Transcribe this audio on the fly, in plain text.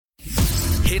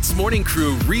HITZ Morning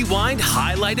Crew Rewind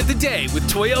Highlight of the Day with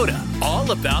Toyota.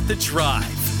 All about the drive.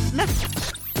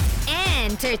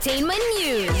 Anne-tertainment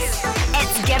news.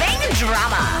 It's giving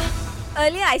drama.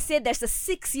 Earlier, I said there's a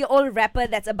 6-year-old rapper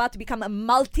that's about to become a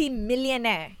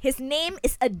multi-millionaire. His name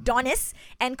is Adonis,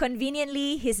 and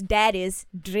conveniently, his dad is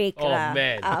Drake. Oh,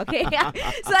 man. Okay.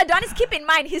 So Adonis, keep in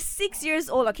mind, he's 6 years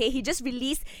old, okay? He just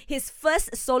released his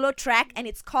first solo track, and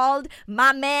it's called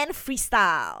My Man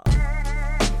Freestyle.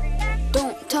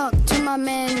 Don't talk to my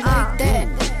man like that.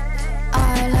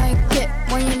 I like it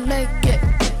when you like it.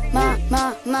 My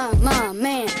man. My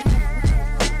man.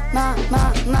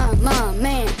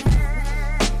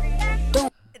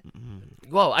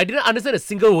 Wow, I didn't understand a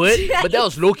single word, but that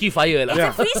was low-key fire. It's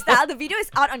a freestyle. The video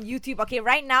is out on YouTube. Okay,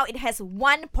 right now it has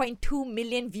 1.2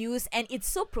 million views, and it's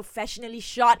so professionally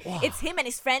shot. Wow. It's him and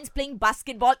his friends playing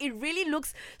basketball. It really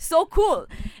looks so cool.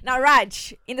 Now,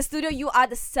 Raj, in the studio, you are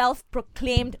the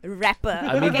self-proclaimed rapper.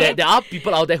 I mean, there are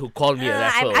people out there who call me a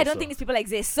rapper. I don't think these people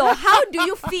exist. So, how do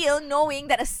you feel knowing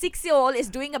that a 6-year-old is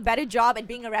doing a better job at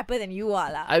being a rapper than you are?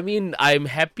 I mean, I'm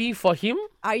happy for him.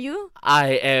 Are you?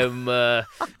 I am a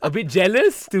bit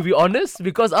jealous, to be honest,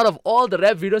 because out of all the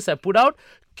rap videos I put out,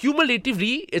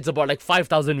 cumulatively, it's about like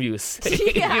 5,000 views.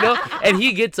 You know? And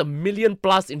he gets 1 million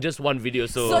plus in just one video.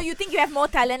 So you think you have more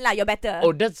talent, lah? You're better.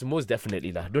 Oh, that's most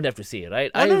definitely, lah. Don't have to say,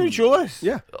 right? No, show us.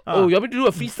 Yeah. Oh, you want me to do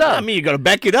a freestyle? I mean, you gotta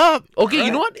back it up. Okay,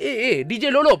 you know what? Hey,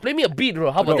 DJ Lolo, play me a beat,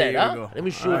 bro. How about that? Let me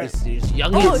show this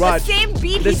young the same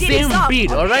beat the he did same himself.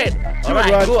 beat, alright?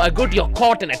 Alright, I go to your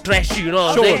court and I trash you, you know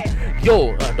what I'm saying?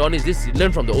 Yo, Adonis, this you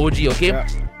learn from the OG, okay? Yeah.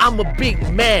 I'm a big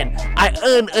man. I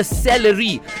earn a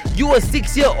salary. You a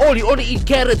 6-year-old, you only eat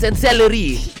carrots and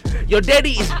celery. Your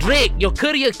daddy is Drake. Your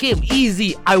career came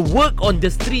easy. I work on the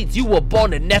streets. You were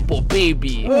born a Nepo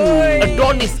baby.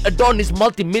 Adonis,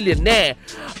 multi-millionaire.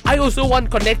 I also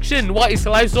want connection. Why is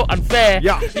life so unfair?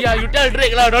 Yeah, you tell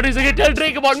Drake lah, Adonis. Okay, tell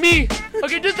Drake about me.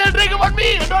 Okay, just tell Drake about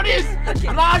me, Adonis. Okay.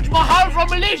 Raj Mahal from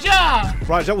Malaysia.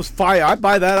 Raj, that was fire. I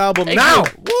buy that album Thank now.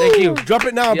 You. Thank you. Drop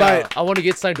it now. Buy it. I want to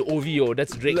get signed to OVO.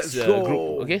 That's Drake's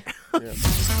group. Okay.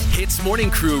 HITZ Morning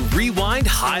Crew Rewind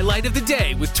Highlight of the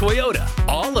Day with Toyota.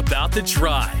 All about the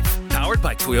drive. Powered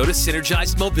by Toyota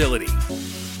Synergized Mobility.